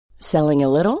Selling a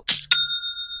little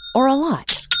or a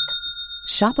lot?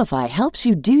 Shopify helps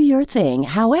you do your thing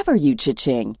however you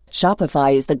cha-ching.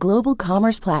 Shopify is the global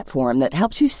commerce platform that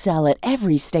helps you sell at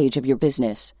every stage of your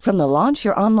business. From the launch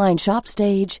your online shop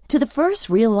stage to the first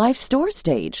real-life store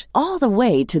stage, all the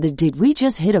way to the did we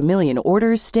just hit a million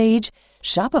orders stage.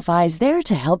 Shopify is there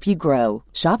to help you grow.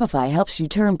 Shopify helps you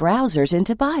turn browsers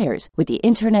into buyers with the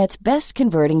internet's best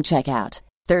converting checkout.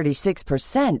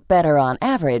 36% better on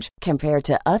average compared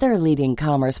to other leading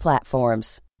commerce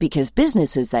platforms. Because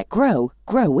businesses that grow,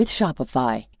 grow with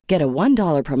Shopify. Get a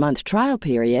 $1 per month trial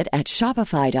period at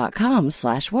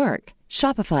shopify.com/work.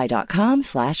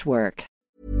 Shopify.com/work.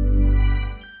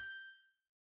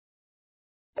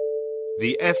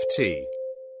 The FT.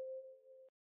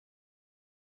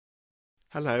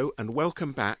 Hello and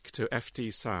welcome back to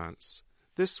FT Science.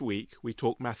 This week we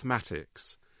talk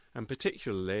mathematics, and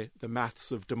particularly the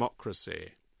maths of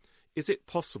democracy. Is it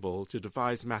possible to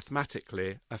devise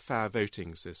mathematically a fair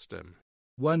voting system?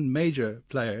 One major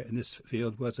player in this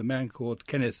field was a man called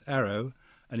Kenneth Arrow,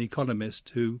 an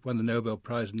economist who won the Nobel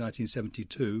Prize in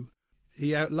 1972.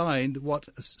 He outlined what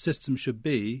a system should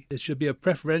be. It should be a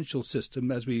preferential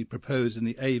system, as we propose in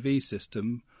the AV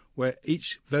system, where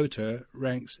each voter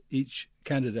ranks each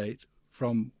candidate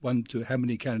from 1 to how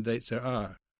many candidates there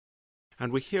are.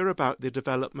 And we hear about the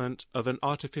development of an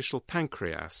artificial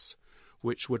pancreas,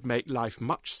 which would make life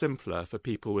much simpler for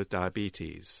people with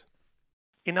diabetes.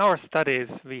 In our studies,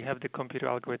 we have the computer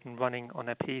algorithm running on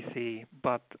a PC,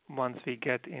 but once we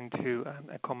get into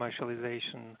a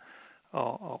commercialization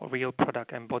or real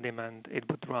product embodiment, it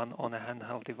would run on a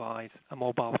handheld device, a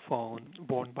mobile phone,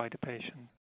 worn by the patient.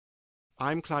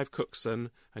 I'm Clive Cookson,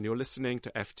 and you're listening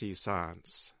to FT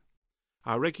Science.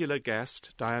 Our regular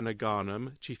guest, Diana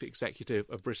Garnham, Chief Executive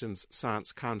of Britain's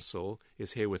Science Council,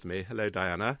 is here with me. Hello,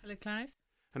 Diana. Hello, Clive.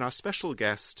 And our special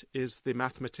guest is the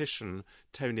mathematician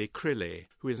Tony Crilly,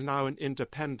 who is now an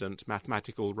independent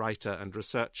mathematical writer and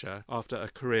researcher after a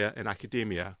career in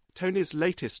academia. Tony's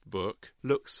latest book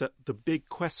looks at the big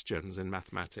questions in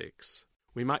mathematics.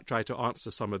 We might try to answer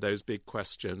some of those big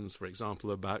questions, for example,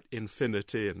 about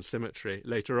infinity and symmetry,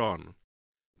 later on.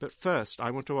 But first, I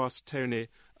want to ask Tony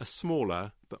a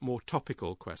smaller but more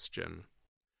topical question.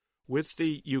 With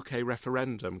the UK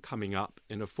referendum coming up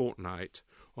in a fortnight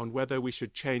on whether we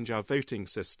should change our voting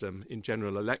system in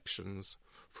general elections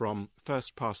from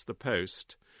first past the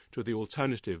post to the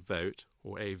alternative vote,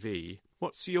 or AV,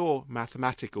 what's your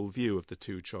mathematical view of the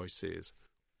two choices?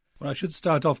 Well, I should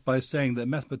start off by saying that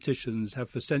mathematicians have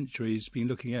for centuries been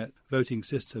looking at voting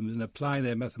systems and applying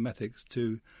their mathematics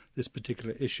to this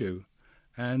particular issue.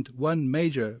 And one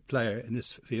major player in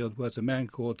this field was a man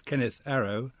called Kenneth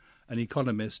Arrow, an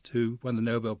economist who won the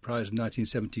Nobel Prize in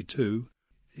 1972.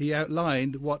 He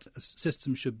outlined what a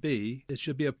system should be. It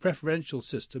should be a preferential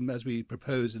system, as we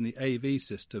propose in the AV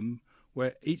system,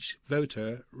 where each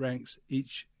voter ranks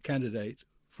each candidate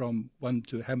from 1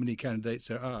 to how many candidates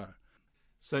there are.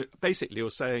 So basically you're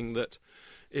saying that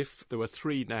if there were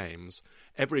 3 names,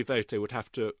 every voter would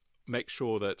have to make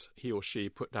sure that he or she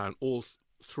put down all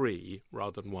 3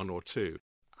 rather than 1 or 2.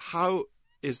 How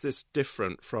is this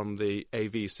different from the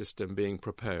AV system being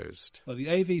proposed? Well, the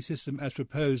AV system, as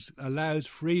proposed, allows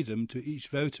freedom to each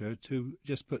voter to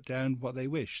just put down what they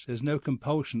wish. There's no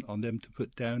compulsion on them to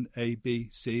put down A, B,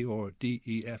 C, or D,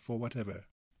 E, F, or whatever.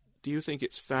 Do you think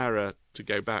it's fairer to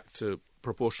go back to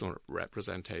proportional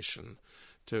representation,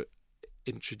 to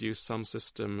introduce some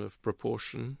system of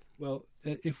proportion? Well,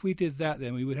 if we did that,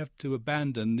 then we would have to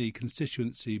abandon the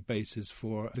constituency basis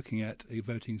for looking at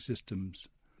voting systems.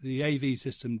 The AV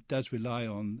system does rely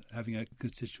on having a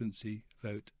constituency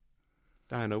vote.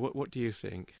 Diana, what do you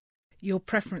think? Your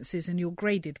preferences and your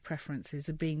graded preferences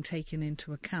are being taken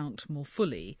into account more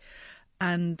fully,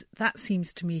 and that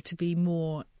seems to me to be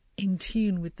more in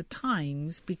tune with the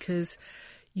times, because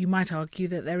you might argue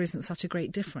that there isn't such a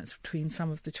great difference between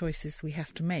some of the choices we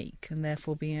have to make, and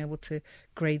therefore being able to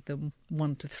grade them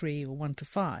 1 to 3 or 1 to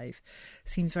 5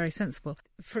 seems very sensible.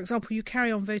 For example, you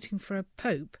carry on voting for a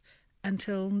pope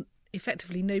until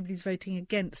effectively nobody's voting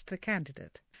against the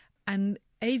candidate. And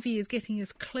AV is getting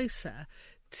us closer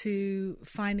to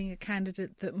finding a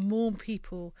candidate that more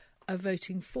people are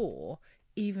voting for,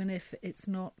 even if it's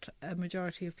not a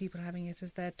majority of people having it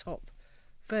as their top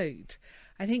vote.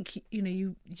 I think,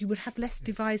 you would have less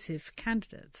divisive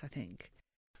candidates, I think.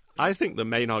 I think the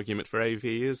main argument for AV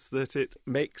is that it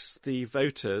makes the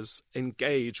voters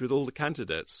engage with all the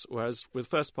candidates, whereas with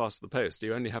first past the post,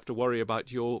 you only have to worry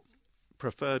about your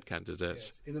preferred candidate.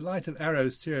 Yes. In the light of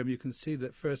Arrow's theorem, you can see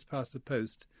that first past the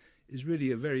post is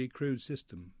really a very crude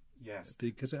system. Yes.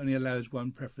 Because it only allows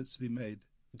one preference to be made.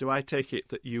 Do I take it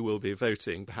that you will be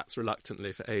voting, perhaps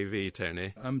reluctantly, for AV,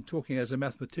 Tony? I'm talking as a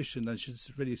mathematician and should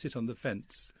really sit on the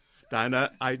fence.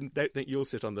 Diana, I don't think you'll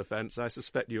sit on the fence. I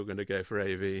suspect you're going to go for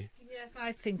AV. Yes,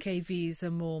 I think AV is a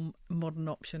more modern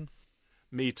option.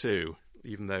 Me too,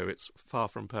 even though it's far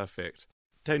from perfect.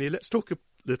 Tony, let's talk a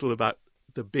little about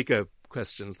the bigger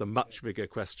questions, the much bigger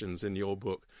questions in your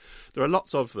book. There are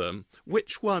lots of them.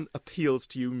 Which one appeals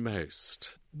to you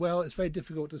most? Well, it's very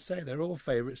difficult to say. They're all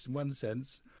favourites in one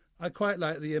sense. I quite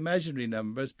like the imaginary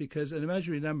numbers because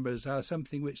imaginary numbers are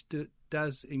something which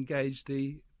does engage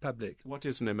the public. What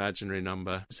is an imaginary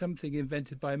number? Something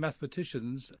invented by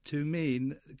mathematicians to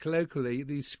mean, colloquially,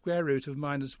 the square root of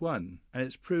 -1. And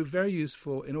it's proved very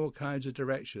useful in all kinds of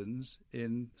directions,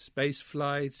 in space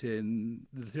flight, in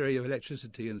the theory of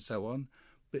electricity and so on.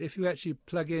 But if you actually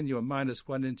plug in your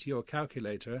 -1 into your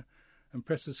calculator and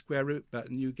press the square root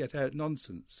button, you get out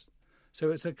nonsense. So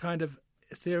it's a kind of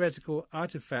theoretical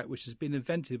artifact which has been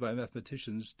invented by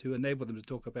mathematicians to enable them to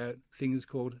talk about things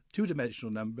called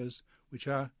two-dimensional numbers, which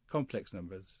are complex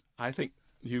numbers. I think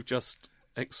you've just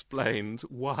explained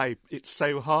why it's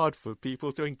so hard for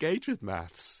people to engage with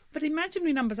maths. But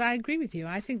imaginary numbers, I agree with you.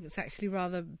 I think it's actually a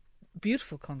rather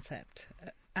beautiful concept.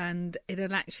 And it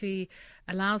actually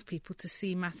allows people to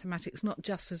see mathematics not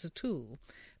just as a tool,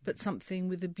 but something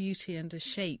with a beauty and a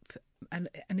shape. And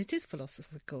it is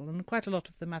philosophical. And quite a lot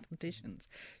of the mathematicians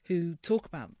who talk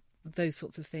about those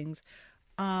sorts of things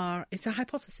it's a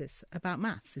hypothesis about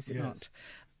maths, is it not?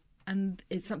 And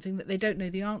it's something that they don't know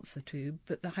the answer to,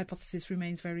 but the hypothesis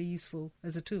remains very useful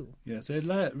as a tool. Yeah, so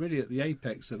they're really at the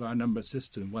apex of our number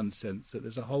system in one sense, that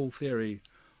there's a whole theory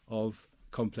of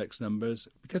complex numbers.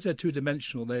 Because they're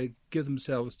two-dimensional, they give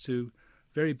themselves to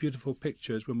very beautiful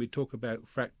pictures when we talk about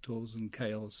fractals and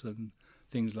chaos and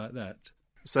things like that.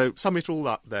 So sum it all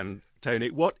up then,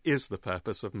 Tony. What is the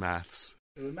purpose of maths?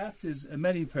 Well, maths is,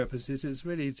 many purposes, it's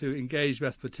really to engage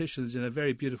mathematicians in a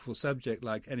very beautiful subject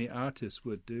like any artist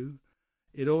would do.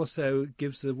 It also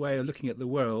gives a way of looking at the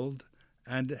world,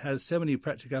 and it has so many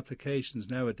practical applications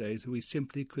nowadays that we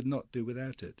simply could not do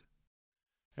without it.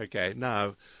 OK,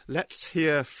 now let's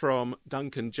hear from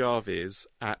Duncan Jarvis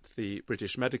at the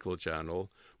British Medical Journal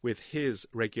with his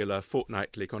regular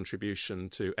fortnightly contribution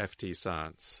to FT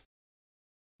Science.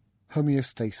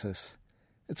 Homeostasis.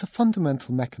 It's a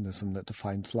fundamental mechanism that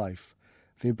defines life,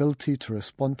 the ability to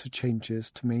respond to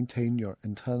changes to maintain your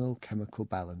internal chemical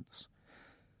balance.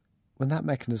 When that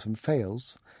mechanism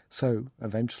fails, so,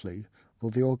 eventually,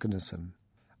 will the organism.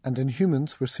 And in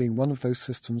humans, we're seeing one of those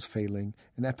systems failing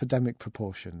in epidemic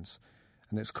proportions,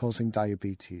 and it's causing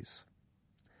diabetes.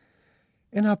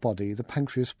 In our body, the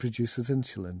pancreas produces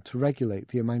insulin to regulate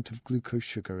the amount of glucose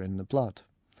sugar in the blood.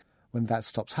 When that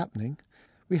stops happening,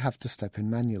 we have to step in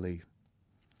manually.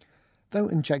 Though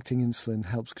injecting insulin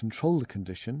helps control the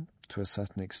condition, to a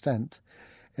certain extent,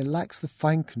 it lacks the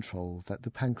fine control that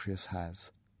the pancreas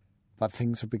has. But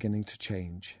things are beginning to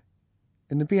change.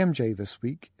 In the BMJ this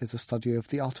week is a study of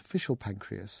the artificial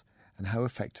pancreas and how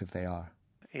effective they are.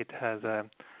 It has a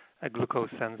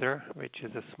glucose sensor, which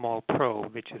is a small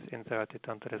probe which is inserted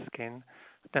onto the skin.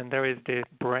 Then there is the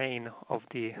brain of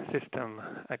the system,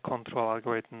 a control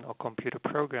algorithm or computer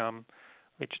program,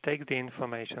 which takes the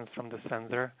information from the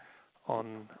sensor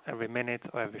on every minute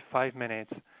or every 5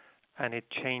 minutes, and it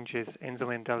changes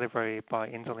insulin delivery by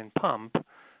insulin pump,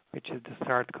 which is the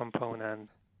third component.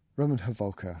 Roman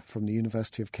Havolka from the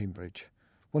University of Cambridge,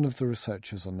 one of the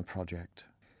researchers on the project.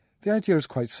 The idea is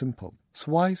quite simple,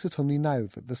 so why is it only now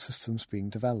that the system's being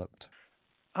developed?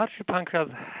 Artificial pancreas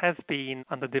has been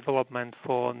under development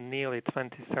for nearly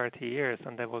 20-30 years,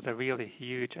 and there was a really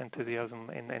huge enthusiasm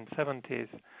in the 70s.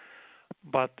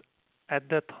 But at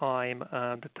that time,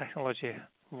 the technology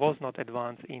was not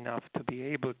advanced enough to be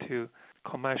able to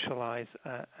commercialize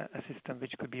a system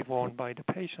which could be worn by the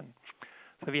patient.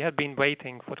 So we had been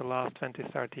waiting for the last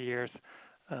 20-30 years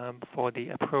for the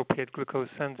appropriate glucose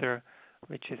sensor,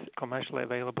 which is commercially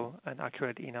available and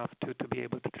accurate enough to be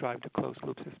able to drive the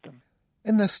closed-loop system.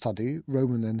 In their study,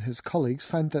 Roman and his colleagues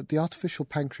found that the artificial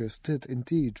pancreas did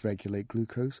indeed regulate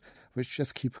glucose, which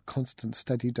just keep a constant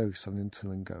steady dose of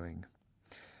insulin going.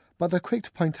 But they're quick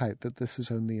to point out that this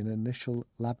is only an initial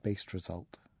lab-based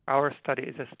result. Our study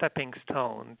is a stepping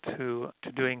stone to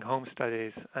doing home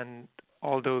studies, and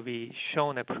although we've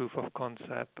shown a proof of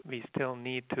concept, we still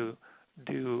need to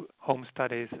do home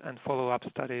studies and follow-up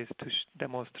studies to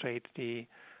demonstrate the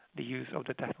use of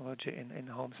the technology in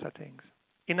home settings.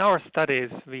 In our studies,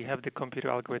 we have the computer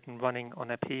algorithm running on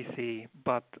a PC,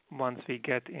 but once we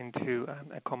get into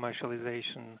a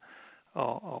commercialization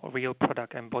or real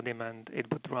product embodiment, it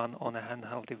would run on a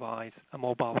handheld device, a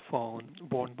mobile phone,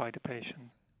 worn by the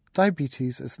patient.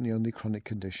 Diabetes isn't the only chronic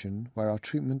condition where our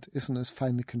treatment isn't as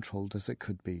finely controlled as it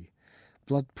could be.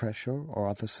 Blood pressure or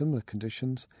other similar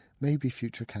conditions may be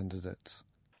future candidates.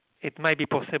 It might be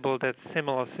possible that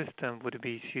similar system would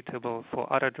be suitable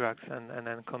for other drugs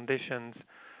and conditions.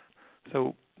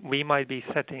 So we might be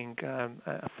setting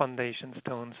foundation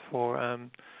stones for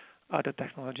other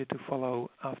technology to follow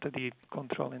after the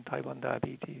control in type 1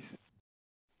 diabetes.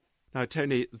 Now,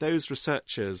 Tony, those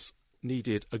researchers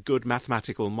needed a good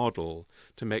mathematical model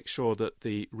to make sure that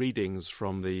the readings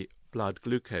from the blood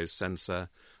glucose sensor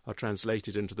are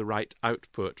translated into the right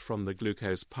output from the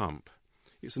glucose pump.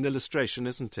 It's an illustration,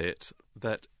 isn't it,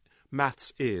 that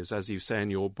maths is, as you say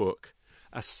in your book,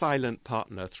 a silent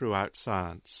partner throughout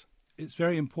science. It's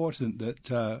very important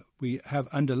that we have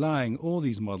underlying all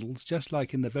these models, just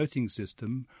like in the voting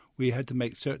system, we had to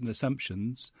make certain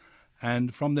assumptions,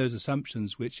 and from those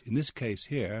assumptions, which in this case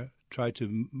here try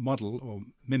to model or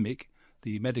mimic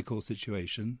the medical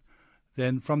situation,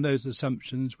 then from those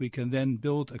assumptions we can then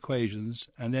build equations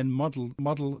and then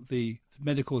model the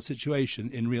medical situation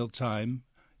in real time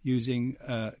using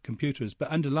computers. But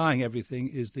underlying everything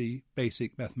is the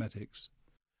basic mathematics.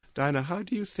 Diana, how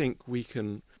do you think we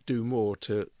can do more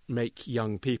to make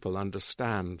young people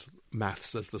understand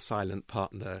maths as the silent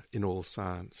partner in all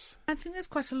science? I think there's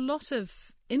quite a lot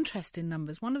of interest in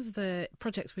numbers. One of the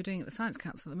projects we're doing at the Science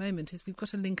Council at the moment is we've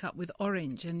got a link up with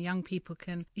Orange, and young people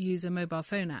can use a mobile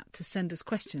phone app to send us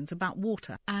questions about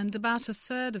water. And about a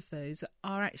third of those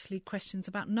are actually questions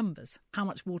about numbers. How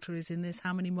much water is in this?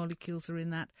 How many molecules are in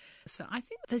that? So I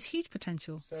think there's huge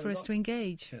potential for us to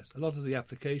engage. Yes, a lot of the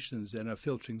applications then are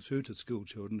filtering through to school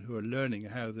children who are learning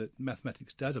how that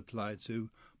mathematics does apply to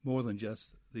more than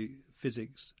just the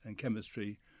physics and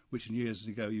chemistry, which in years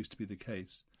ago used to be the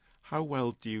case. How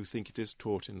well do you think it is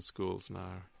taught in schools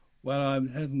now? Well, I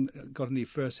hadn't got any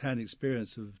first-hand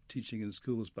experience of teaching in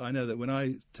schools, but I know that when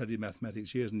I studied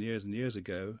mathematics years and years and years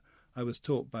ago, I was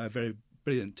taught by a very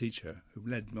brilliant teacher who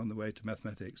led me on the way to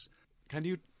mathematics. Can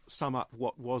you sum up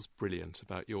what was brilliant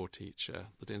about your teacher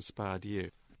that inspired you?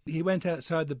 He went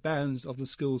outside the bounds of the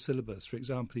school syllabus. For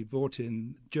example, he brought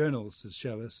in journals to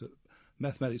show us that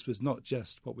mathematics was not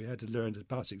just what we had to learn to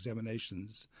pass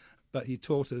examinations, but he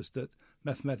taught us that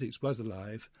mathematics was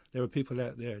alive. There were people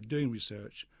out there doing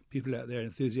research, people out there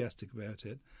enthusiastic about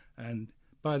it, and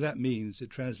by that means it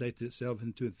translated itself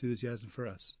into enthusiasm for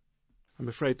us. I'm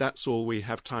afraid that's all we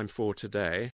have time for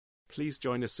today. Please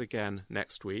join us again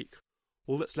next week.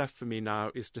 All that's left for me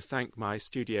now is to thank my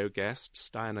studio guests,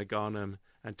 Diana Garnham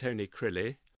and Tony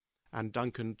Crilly, and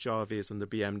Duncan Jarvis and the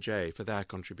BMJ for their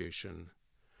contribution.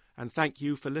 And thank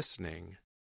you for listening.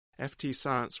 FT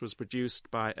Science was produced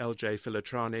by LJ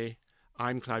Filatrani.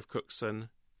 I'm Clive Cookson.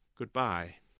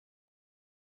 Goodbye.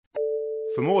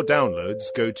 For more downloads,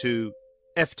 go to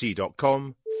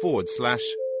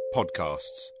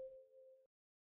ft.com/podcasts.